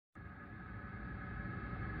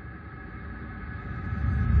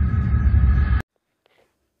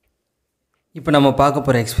இப்போ நம்ம பார்க்க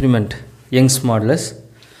போகிற experiment Young's modulus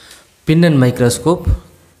bin and microscope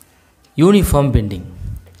uniform bending.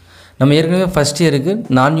 நம்ம ஏற்கனவே ஃபஸ்ட் இயருக்கு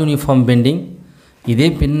நான் யூனிஃபார்ம் பெண்டிங் இதே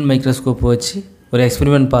பின் மைக்ரோஸ்கோப் வச்சு ஒரு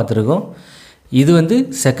எக்ஸ்பெரிமெண்ட் பார்த்துருக்கோம். இது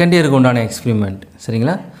செகண்ட் இயருக்கு உண்டான எக்ஸ்பெரிமெண்ட்.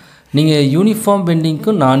 சரிங்களா? நீங்கள் யூனிஃபார்ம்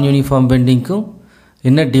பெண்டிங்க்கும் நான் யூனிஃபார்ம் பெண்டிங்க்கும்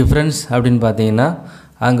என்ன டிஃப்ரென்ஸ் அப்படின்னு பார்த்தீங்கன்னா,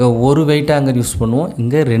 அங்கே ஒரு வெயிட் ஆங்கர் யூஸ் பண்ணுவோம்,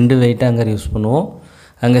 இங்கே 2 வெயிட் ஆங்கர் யூஸ் பண்ணுவோம்.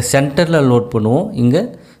 அங்கே சென்டரில் லோட் பண்ணுவோம், இங்கே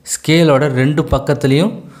ஸ்கேலோட 2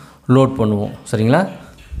 பக்கத்துலேயும் லோட் பண்ணுவோம். சரிங்களா?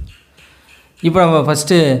 இப்போ நம்ம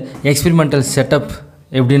ஃபஸ்ட்டு எக்ஸ்பெரிமெண்டல் செட்டப்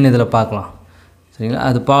எப்படின்னு இதில் பார்க்கலாம். சரிங்களா?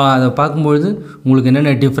 அதை பார்க்கும்பொழுது உங்களுக்கு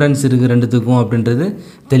என்னென்ன டிஃப்ரென்ஸ் இருக்குது ரெண்டுத்துக்கும் அப்படின்றது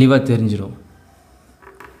தெளிவாக தெரிஞ்சிடும்.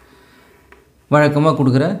 வழக்கமாக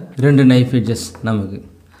கொடுக்குற 2 நைஃப் எட்ஜஸ்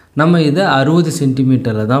நம்ம இதை 60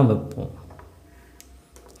 சென்டிமீட்டரில் தான் வைப்போம்.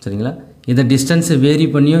 சரிங்களா? இதை டிஸ்டன்ஸை வேரி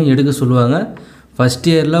பண்ணியும் எடுக்க சொல்லுவாங்க. ஃபஸ்ட்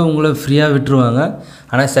இயரில் உங்களை ஃப்ரீயாக விட்டுருவாங்க.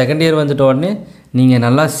 ஆனால் செகண்ட் இயர் வந்துட்ட உடனே நீங்கள்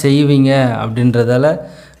நல்லா செய்வீங்க அப்படின்றதால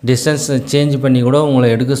டிஸ்டன்ஸ் சேஞ்ச் பண்ணி கூட உங்களை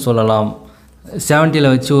எடுக்க சொல்லலாம். 70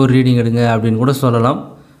 வச்சு ஒரு ரீடிங் எடுங்க அப்படின்னு கூட சொல்லலாம்.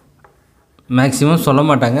 மேக்ஸிமம் சொல்ல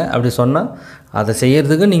மாட்டாங்க. அப்படி சொன்னால் அதை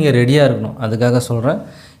செய்கிறதுக்கு நீங்கள் ரெடியாக இருக்கணும். அதுக்காக சொல்கிறேன்.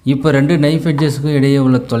 இப்போ 2 நைஃப் எட்ஜஸுக்கும் இடையே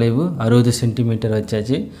உள்ள தொலைவு 60 சென்டிமீட்டர்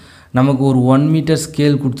வச்சாச்சு. நமக்கு ஒரு 1 மீட்டர்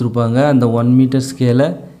ஸ்கேல் கொடுத்துருப்பாங்க. அந்த 1 மீட்டர் ஸ்கேலை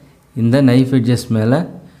இந்த நைஃப் எட்ஜஸ் மேலே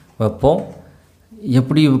வைப்போம்.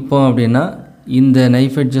 எப்படி வைப்போம் அப்படின்னா, இந்த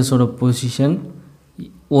நைஃப் எட்ஜஸோட பொசிஷன்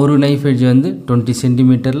ஒரு நைஃப் எட்ஜ் 20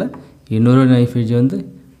 சென்டிமீட்டரில், இன்னொரு நைஃப் எட்ஜ்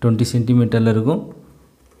 20 சென்டிமீட்டரில் இருக்கும்.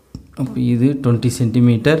 அப்போ இது 20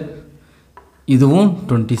 சென்டிமீட்டர், இதுவும்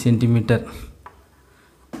 20 சென்டிமீட்டர்,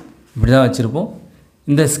 இப்படி தான் வச்சுருப்போம்.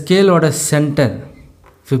 இந்த ஸ்கேலோட சென்டர்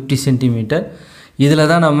 50 சென்டிமீட்டர். இதில்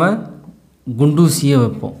தான் நம்ம குண்டூசியை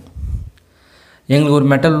வைப்போம். எங்களுக்கு ஒரு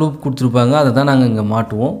மெட்டல் லூப் கொடுத்துருப்பாங்க, அதை தான் நாங்கள் இங்கே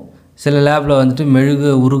மாட்டுவோம். சில லேபில் மெழுகு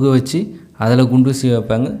உருக வச்சு அதில் குண்டூசி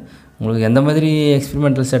வைப்பாங்க. உங்களுக்கு எந்த மாதிரி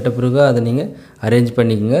எக்ஸ்பெரிமெண்டல் செட்டப் இருக்கோ அதை நீங்கள் அரேஞ்ச்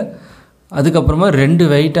பண்ணிக்கோங்க. அதுக்கப்புறமா 2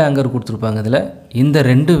 வெயிட் ஆங்கர் கொடுத்துருப்பாங்க. இதில் இந்த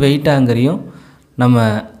 2 வெயிட் ஆங்கரையும் நம்ம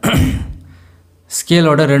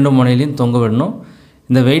ஸ்கேலோட 2 முனையிலையும் தொங்க விடணும்.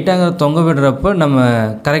 இந்த வெயிட் ஆங்கரை தொங்க விடுறப்போ நம்ம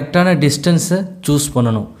கரெக்டான டிஸ்டன்ஸை சூஸ்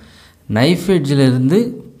பண்ணணும். நைஃப் எட்ஜிலேருந்து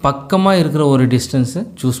பக்கமாக இருக்கிற ஒரு டிஸ்டன்ஸை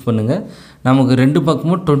சூஸ் பண்ணுங்கள். நமக்கு 2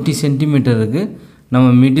 பக்கமும் 20 சென்டிமீட்டர் இருக்குது. நம்ம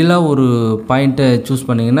மிடிலாக ஒரு பாயிண்ட்டை சூஸ்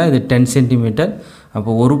பண்ணிங்கன்னா இது 10 சென்டிமீட்டர்.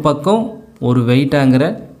 அப்போ ஒரு பக்கம் ஒரு வெயிட் ஆங்கரை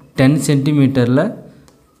 10 சென்டிமீட்டரில்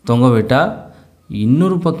தொங்க விட்டால்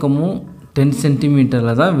இன்னொரு பக்கமும் 10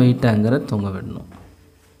 சென்டிமீட்டரில் தான் வெயிட் ஆங்கரை தொங்க விடணும்.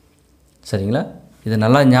 சரிங்களா? இதை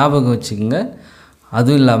நல்லா ஞாபகம் வச்சுக்கோங்க.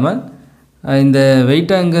 அதுவும் இல்லாமல் இந்த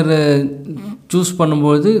வெயிட் ஆங்கர் சூஸ்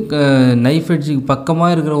பண்ணும்போது நைஃப் எட்ஜுக்கு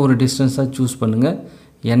பக்கமாக இருக்கிற ஒரு டிஸ்டன்ஸாக சூஸ் பண்ணுங்கள்.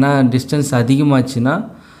 ஏன்னா டிஸ்டன்ஸ் அதிகமாச்சுன்னா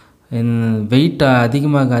வெயிட்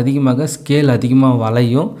அதிகமாக ஸ்கேல் அதிகமாக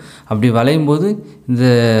வளையும். அப்படி வளையும் போது இந்த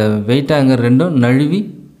வெயிட் ஆங்கர் 2ம் நழுவி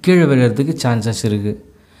கீழே விழுறதுக்கு சான்சஸ் இருக்குது.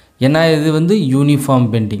 ஏன்னா இது யூனிஃபார்ம்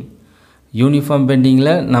பெண்டிங். யூனிஃபார்ம்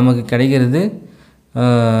பெண்டிங்கில் நமக்கு கிடைக்கிறது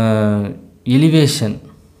எலிவேஷன்.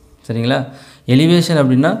 சரிங்களா? எலிவேஷன்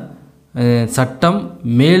அப்படின்னா சட்டம்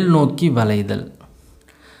மேல் நோக்கி வளைதல்.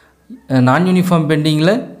 நான் யூனிஃபார்ம்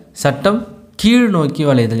பெண்டிங்கில் சட்டம் கீழ் நோக்கி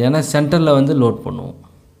வளைதல். ஏன்னா சென்டரில் லோட் பண்ணுவோம்.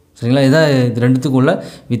 சரிங்களா? இதான் இது ரெண்டுத்துக்கும் உள்ள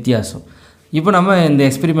வித்தியாசம். இப்போ நம்ம இந்த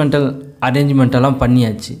எக்ஸ்பெரிமெண்டல் அரேஞ்ச்மெண்ட்டெல்லாம்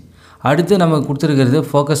பண்ணியாச்சு. அடுத்து நமக்கு கொடுத்துருக்கிறது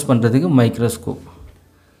ஃபோக்கஸ் பண்ணுறதுக்கு மைக்ரோஸ்கோப்.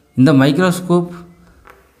 இந்த மைக்ரோஸ்கோப்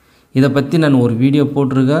இதை பற்றி நான் ஒரு வீடியோ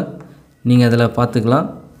போட்டிருக்கேன், நீங்கள் அதில் பார்த்துக்கலாம்.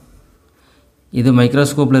 இது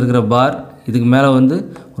மைக்ரோஸ்கோப்பில் இருக்கிற பார். இதுக்கு மேலே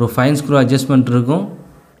ஒரு ஃபைன் ஸ்க்ரூ அட்ஜஸ்ட்மெண்ட் இருக்கும்.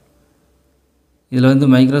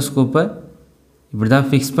 இதில் மைக்ரோஸ்கோப்பை இப்படி தான்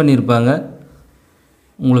ஃபிக்ஸ் பண்ணியிருப்பாங்க.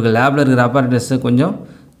 உங்களுக்கு லேபில் இருக்கிற அப்பாரட்டஸை கொஞ்சம்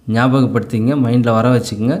ஞாபகப்படுத்திங்க, மைண்டில் வர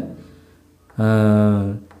வச்சுக்கோங்க.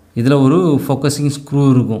 இதில் ஒரு ஃபோக்கஸிங் ஸ்க்ரூ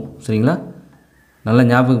இருக்கும். சரிங்களா? நல்லா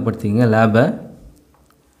ஞாபகப்படுத்திங்க லேபை.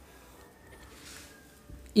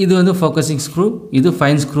 இது ஃபோக்கஸிங் ஸ்க்ரூ, இது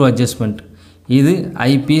ஃபைன் ஸ்க்ரூ அட்ஜஸ்ட்மெண்ட், இது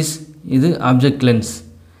ஐபீஸ், இது ஆப்ஜெக்ட் லென்ஸ்.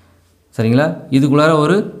 சரிங்களா? இதுக்குள்ளார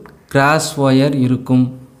ஒரு கிராஸ் ஒயர் இருக்கும்.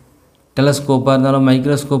 டெலஸ்கோப்பாக இருந்தாலும்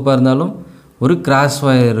மைக்ரோஸ்கோப்பாக இருந்தாலும் ஒரு கிராஸ்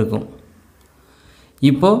ஒயர் இருக்கும்.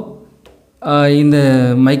 இப்போது இந்த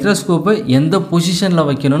மைக்ரோஸ்கோப்பை எந்த பொசிஷனில்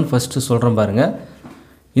வைக்கணும்னு ஃபஸ்ட்டு சொல்கிறேன் பாருங்கள்.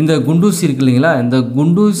 இந்த குண்டூசி இருக்கு இல்லைங்களா, இந்த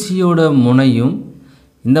குண்டூசியோட முனையும்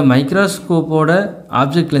இந்த மைக்ரோஸ்கோப்போட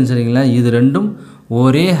ஆப்ஜெக்ட் லென்ஸ் இல்லைங்களா, இது 2ம்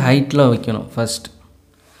ஒரே ஹைட்டில் வைக்கணும். ஃபஸ்ட்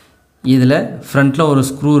இதில் ஃப்ரண்ட்டில் ஒரு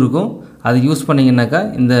ஸ்க்ரூ இருக்கும். அதை யூஸ் பண்ணிங்கனாக்கா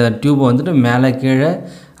இந்த டியூப்பை மேலே கீழே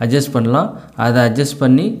அட்ஜஸ்ட் பண்ணலாம். அதை அட்ஜஸ்ட்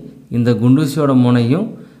பண்ணி இந்த குண்டூசியோட முனையும்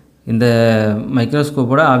இந்த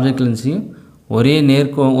மைக்ரோஸ்கோப்போட ஆப்ஜெக்ட் லென்ஸையும்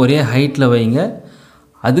ஒரே ஹைட்டில் வைங்க.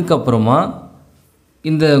 அதுக்கப்புறமா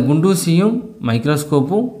இந்த குண்டூசியும்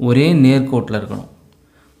மைக்ரோஸ்கோப்பும் ஒரே நேர்கோட்டில் இருக்கணும்.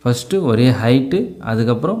 ஃபஸ்ட்டு ஒரே ஹைட்டு,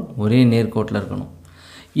 அதுக்கப்புறம் ஒரே நேர்கோட்டில் இருக்கணும்.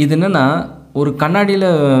 இது என்னென்னா ஒரு கண்ணாடியில்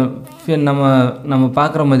நம்ம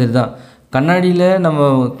பார்க்குற மாதிரி தான். கண்ணாடியில் நம்ம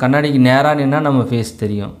கண்ணாடிக்கு நேராக நின்னா நம்ம ஃபேஸ்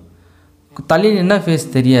தெரியும், தள்ளி நின்னா ஃபேஸ்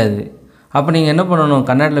தெரியாது. அப்போ நீங்கள் என்ன பண்ணணும்?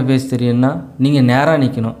 கண்ணாடியில் ஃபேஸ் தெரியும்னா நீங்கள் நேராக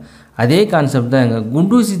நிற்கணும். அதே கான்செப்ட் தான். எங்கள்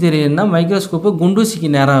குண்டூசி தெரியும்னா மைக்ரோஸ்கோப்பை குண்டூசிக்கு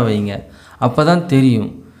நேராக வைங்க, அப்போ தான் தெரியும்.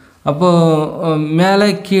 அப்போது மேலே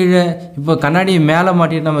கீழே, இப்போ கண்ணாடியை மேலே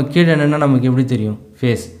மாட்டிட்டு நம்ம கீழே என்னென்னா நமக்கு எப்படி தெரியும்?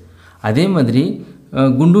 ஃபேஸ். அதே மாதிரி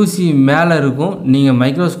குண்டூசி மேலே இருக்கும், நீங்கள்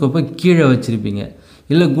மைக்ரோஸ்கோப்பை கீழே வச்சுருப்பீங்க.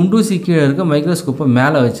 இல்லை குண்டூசி கீழே இருக்க மைக்ரோஸ்கோப்பை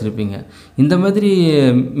மேலே வச்சுருப்பீங்க. இந்த மாதிரி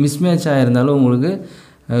மிஸ்மேட்ச் ஆகிருந்தாலும் உங்களுக்கு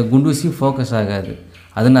குண்டூசி ஃபோக்கஸ் ஆகாது.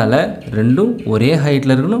 அதனால் ரெண்டும் ஒரே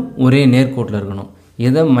ஹைட்டில் இருக்கணும், ஒரே நேர்கோட்டில் இருக்கணும்.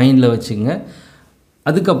 இதை மைண்டில் வச்சுங்க.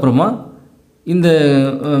 அதுக்கப்புறமா இந்த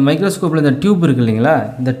மைக்ரோஸ்கோப்பில் இந்த டியூப் இருக்குது இல்லைங்களா,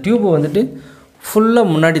 இந்த டியூப்பை வந்துட்டு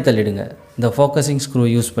ஃபுல்லாக முன்னாடி தள்ளிடுங்க. இந்த ஃபோக்கஸிங் ஸ்க்ரூ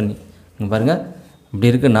யூஸ் பண்ணி இங்கே பாருங்கள்,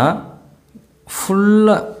 இப்படி இருக்குன்னா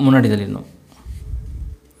ஃபுல்லாக முன்னாடி தள்ளிடணும்.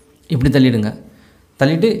 இப்படி தள்ளிடுங்க.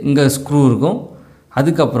 தள்ளிவிட்டு இங்கே ஸ்க்ரூ இருக்கும்.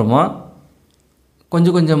 அதுக்கப்புறமா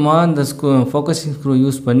கொஞ்சம் கொஞ்சமாக இந்த ஃபோக்கஸிங் ஸ்க்ரூ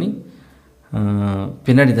யூஸ் பண்ணி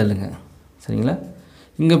பின்னாடி தள்ளுங்க. சரிங்களா?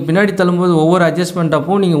 இங்கே பின்னாடி தள்ளும்போது ஒவ்வொரு அட்ஜஸ்ட்மெண்ட்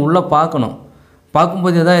அப்போவும் நீங்கள் உள்ளே பார்க்கணும்.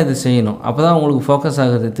 பார்க்கும்போதே தான் இது செய்யணும். அப்போ தான் உங்களுக்கு ஃபோக்கஸ்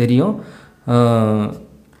ஆகிறது தெரியும்.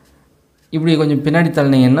 இப்படி கொஞ்சம் பின்னாடி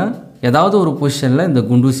தள்ளினீங்கன்னா ஏதாவது ஒரு பொசிஷனில் இந்த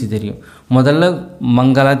குண்டூசி தெரியும். முதல்ல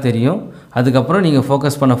மங்கலாக தெரியும், அதுக்கப்புறம் நீங்கள்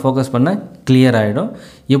ஃபோக்கஸ் பண்ண கிளியர் ஆகிடும்.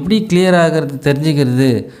 எப்படி கிளியர் ஆகிறது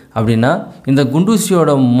தெரிஞ்சுக்கிறது அப்படின்னா, இந்த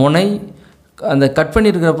குண்டூசியோட முனை அந்த கட்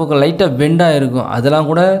பண்ணியிருக்கிறப்போ லைட்டாக பெண்டாக இருக்கும், அதெல்லாம்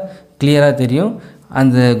கூட கிளியராக தெரியும்.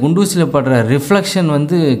 அந்த குண்டூசியில் படுற ரிஃப்ளெக்ஷன்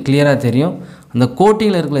வந்து கிளியராக தெரியும். அந்த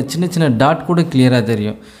கோட்டிங்கில் இருக்கிற சின்ன சின்ன டாட் கூட கிளியராக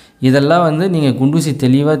தெரியும். இதெல்லாம் வந்து நீங்கள் குண்டூசி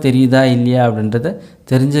தெளிவாக தெரியுதா இல்லையா அப்படின்றத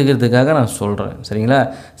தெரிஞ்சுக்கிறதுக்காக நான் சொல்கிறேன். சரிங்களா?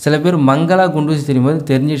 சில பேர் மங்கலாக குண்டூசி தெரியும் போது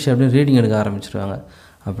தெரிஞ்சிடுச்சு அப்படின்னு ரீடிங் எடுக்க ஆரம்பிச்சிடுவாங்க.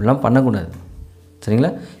 அப்படிலாம் பண்ணக்கூடாது.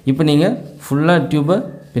 சரிங்களா? இப்போ நீங்கள் ஃபுல்லாக டியூப்பை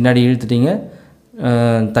பின்னாடி இழுத்துட்டீங்க,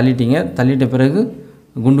 தள்ளிட்ட பிறகு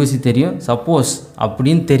குண்டூசி தெரியும். சப்போஸ்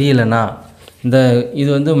அப்படின்னு தெரியலைன்னா இது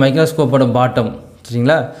வந்து மைக்ரோஸ்கோப்போட பாட்டம்.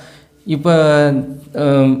 சரிங்களா? இப்போ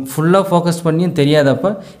ஃபுல்லாக ஃபோக்கஸ் பண்ணியும் தெரியாதப்போ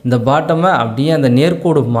இந்த பாட்டமை அப்படியே அந்த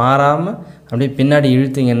நேர்கோடு மாறாமல் அப்படியே பின்னாடி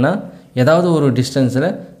இழுத்திங்கன்னா ஏதாவது ஒரு டிஸ்டன்ஸில்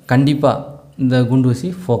கண்டிப்பாக இந்த குண்டூசி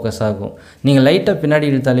ஃபோக்கஸ் ஆகும். நீங்கள் லைட்டாக பின்னாடி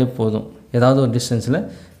இழுத்தாலே போதும், ஏதாவது ஒரு டிஸ்டன்ஸில்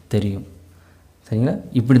தெரியும். சரிங்களா?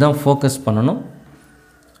 இப்படி தான் ஃபோக்கஸ் பண்ணணும்.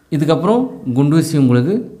 இதுக்கப்புறம் குண்டூசி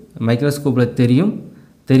உங்களுக்கு மைக்ரோஸ்கோப்பில்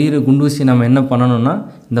தெரிகிற குண்டூசி நம்ம என்ன பண்ணணும்னா,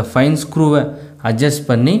 இந்த ஃபைன் ஸ்க்ரூவை அட்ஜஸ்ட்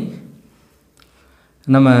பண்ணி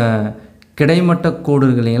நம்ம கிடைமட்ட கோடு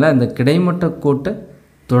இருக்கு இல்லைங்களா, இந்த கிடைமட்ட கோட்டை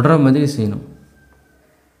தொடர மாதிரி செய்யணும்.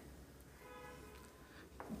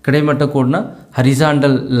 கிடைமட்ட கோடுனா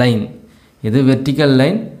ஹரிசாண்டல் லைன், இது வெர்டிக்கல்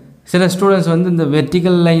லைன். சில ஸ்டூடெண்ட்ஸ் வந்து இந்த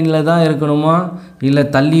வெர்டிக்கல் லைனில் தான் இருக்கணுமா இல்லை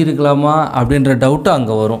தள்ளி இருக்கலாமா அப்படின்ற டவுட்டு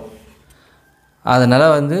அங்கே வரும். அதனால்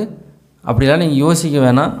வந்து அப்படிலாம் நீங்கள் யோசிக்க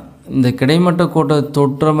வேணாம். இந்த கிடைமட்ட கோட்டை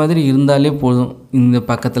தொட்டுற மாதிரி இருந்தாலே போதும். இந்த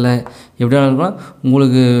பக்கத்தில் எப்படியா இருக்கலாம்,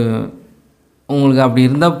 உங்களுக்கு அப்படி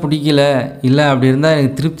இருந்தால் பிடிக்கல, இல்லை அப்படி இருந்தால்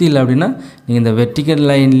எனக்கு திருப்தி இல்லை அப்படின்னா நீங்கள் இந்த வெர்டிக்கல்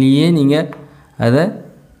லைன்லேயே நீங்கள் அதை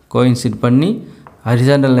கோயின்சிட் பண்ணி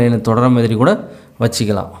ஹரிசாண்டல் லைனை தொடர மாதிரி கூட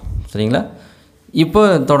வச்சுக்கலாம். சரிங்களா? இப்போ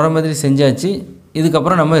தொடர மாதிரி செஞ்சாச்சு.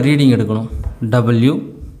 இதுக்கப்புறம் நம்ம ரீடிங் எடுக்கணும். W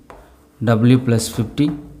 + 50,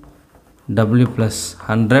 W +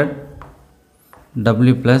 100,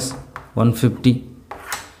 W + 150,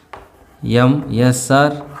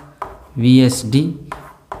 MSR VSD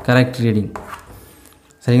correct reading.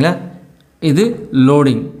 சரிங்களா? இது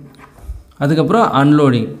லோடிங். அதுக்கப்புறம்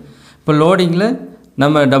அன்லோடிங். இப்போ லோடிங்கில்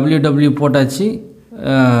நம்ம WW போட்டாச்சு,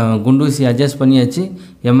 குண்டூசி அட்ஜஸ்ட் பண்ணியாச்சு,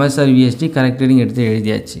 MSR VSD கரெக்ட் ரீடிங் எடுத்து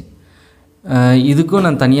எழுதியாச்சு. இதுக்கும்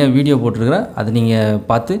நான் தனியாக வீடியோ போட்டிருக்கிறேன், அதை நீங்கள்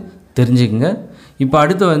பார்த்து தெரிஞ்சுக்குங்க. இப்போ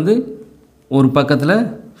அடுத்து வந்து ஒரு பக்கத்தில்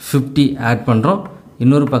 50 ஆட் பண்ணுறோம்,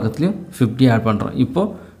 இன்னொரு பக்கத்துலேயும் 50 ஆட் பண்ணுறோம். இப்போது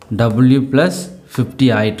W + 50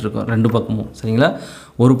 ஆகிட்டுருக்கோம் ரெண்டு பக்கமும். சரிங்களா?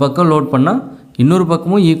 ஒரு பக்கம் லோட் பண்ணால் இன்னொரு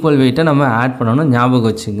பக்கமும் ஈக்குவல் வெயிட்டை நம்ம ஆட் பண்ணணும், ஞாபகம்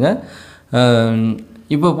வச்சுங்க.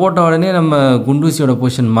 இப்போ போட்ட உடனே நம்ம குண்டூசியோட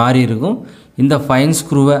பொசிஷன் மாறி இருக்கும். இந்த ஃபைன்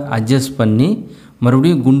ஸ்க்ரூவை அட்ஜஸ்ட் பண்ணி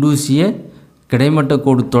மறுபடியும் குண்டூசியை கிடைமட்ட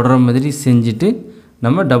கோடு தொடர மாதிரி செஞ்சுட்டு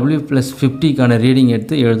நம்ம W + 50க்கான ரீடிங்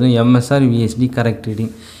எடுத்து எழுதும். MSR VSD correct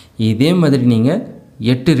reading. இதே மாதிரி நீங்கள்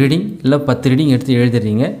 8 ரீடிங் இல்லை 10 ரீடிங் எடுத்து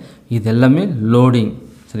எழுதுறீங்க. இது எல்லாமே லோடிங்.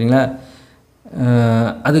 சரிங்களா?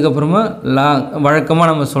 அதுக்கப்புறமா வழக்கமாக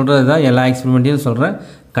நம்ம சொல்கிறது தான், எல்லா எக்ஸ்பெரிமெண்ட்டையும் சொல்கிறேன்,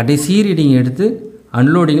 கடைசி ரீடிங் எடுத்து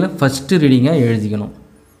அன்லோடிங்கில் ஃபஸ்ட்டு ரீடிங்காக எழுதிக்கணும்.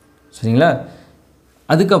 சரிங்களா?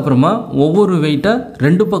 அதுக்கப்புறமா ஒவ்வொரு வெயிட்டாக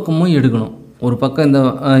ரெண்டு பக்கமும் எடுக்கணும். ஒரு பக்கம் இந்த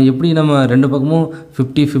எப்படி நம்ம ரெண்டு பக்கமும்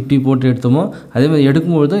 50 போட்டு எடுத்தோமோ அதே மாதிரி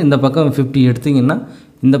எடுக்கும்பொழுது இந்த பக்கம் 50 எடுத்திங்கன்னா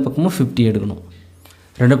இந்த பக்கமும் 50 எடுக்கணும்.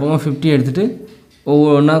 ரெண்டு பக்கமும் 50 எடுத்துகிட்டு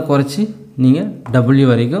ஒவ்வொன்றா குறைச்சி நீங்கள் W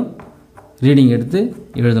வரைக்கும் ரீடிங் எடுத்து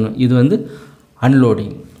எழுதணும். இது வந்து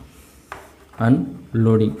அன்லோடிங்.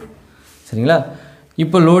 சரிங்களா?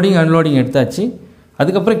 இப்போ லோடிங் அன்லோடிங் எடுத்தாச்சு.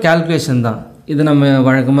 அதுக்கப்புறம் கேல்குலேஷன் தான். இது நம்ம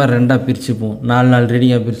வழக்கமாக ரெண்டாக பிரிச்சுப்போம், 4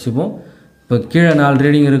 ரீடிங்காக பிரிச்சுப்போம். இப்போ கீழே 4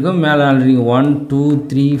 ரீடிங் இருக்கும், மேலே 4 ரீடிங் 1 2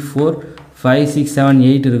 3 4 5 6 7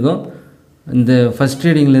 8 இருக்கும். இந்த ஃபஸ்ட்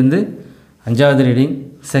ரீடிங்லேருந்து 5வது ரீடிங்,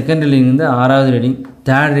 செகண்ட் ரீடிங்லேருந்து 6வது ரீடிங்,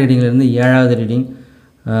 தேர்ட் ரீடிங்லேருந்து 7வது ரீடிங்,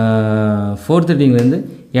 ஃபோர்த் ரீடிங்லேருந்து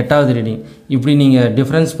 8வது ரீடிங். இப்படி நீங்கள்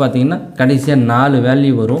டிஃப்ரென்ஸ் பார்த்தீங்கன்னா கடைசியாக 4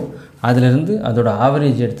 வேல்யூ வரும். அதிலிருந்து அதோட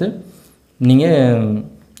ஆவரேஜ் எடுத்து நீங்கள்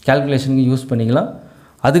கேல்குலேஷனுக்கு யூஸ் பண்ணிக்கலாம்.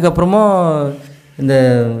 அதுக்கப்புறமா இந்த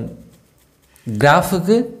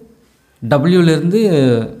கிராஃபுக்கு டபிள்யூலேருந்து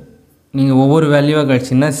நீங்கள் ஒவ்வொரு வேல்யூவாக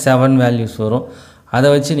கழிச்சிங்கன்னா 7 வேல்யூஸ் வரும். அதை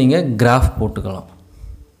வச்சு நீங்கள் கிராஃப் போட்டுக்கலாம்.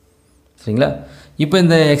 சரிங்களா? இப்போ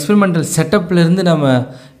இந்த எக்ஸ்பெரிமெண்டல் செட்டப்லேருந்து நம்ம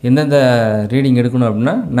எந்தெந்த ரீடிங் எடுக்கணும்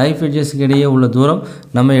அப்படின்னா நைஃப் எட்ஜஸ்க்கு இடையே உள்ள தூரம்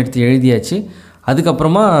நம்ம எடுத்து எழுதியாச்சு.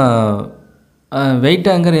 அதுக்கப்புறமா வெயிட்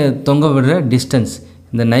ஆங்கரை தொங்க விடுற டிஸ்டன்ஸ்,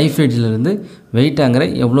 இந்த நைஃப் எட்ஜிலேருந்து வெயிட் ஆங்கரை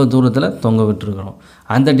எவ்வளோ தூரத்தில் தொங்க விட்டுருக்கணும்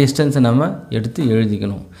அந்த டிஸ்டன்ஸை நம்ம எடுத்து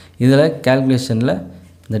எழுதிக்கணும். இதில் கேல்குலேஷனில்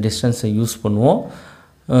இந்த டிஸ்டன்ஸை யூஸ் பண்ணுவோம்.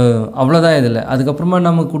 அவ்வளோதான் இதில். அதுக்கப்புறமா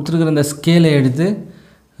நம்ம கொடுத்துருக்குற இந்த ஸ்கேலை எடுத்து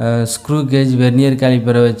ஸ்க்ரூ கேஜ், வெர்னியர்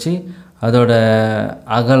கேலிப்பரை வச்சு அதோட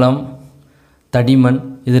அகலம், தடிமன்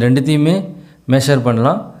இது ரெண்டுத்தையுமே மெஷர்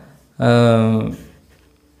பண்ணலாம்.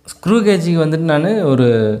 ஸ்க்ரூ கேஜுக்கு வந்துட்டு நான் ஒரு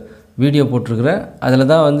வீடியோ போட்டிருக்கிறேன். அதில்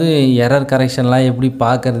தான் வந்து எரர் கரெக்ஷன்லாம் எப்படி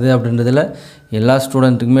பார்க்குறது அப்படின்றதில் எல்லா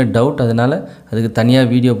ஸ்டூடெண்ட்டுக்குமே டவுட். அதனால் அதுக்கு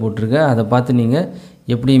தனியாக வீடியோ போட்டிருக்கேன். அதை பார்த்து நீங்கள்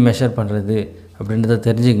எப்படி மெஷர் பண்ணுறது அப்படின்றத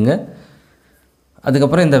தெரிஞ்சுக்குங்க.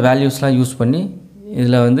 அதுக்கப்புறம் இந்த வேல்யூஸ்லாம் யூஸ் பண்ணி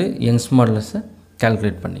இதில் வந்து யங்ஸ் மாடுலஸை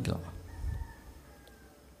கால்குலேட் பண்ணிக்கலாம்.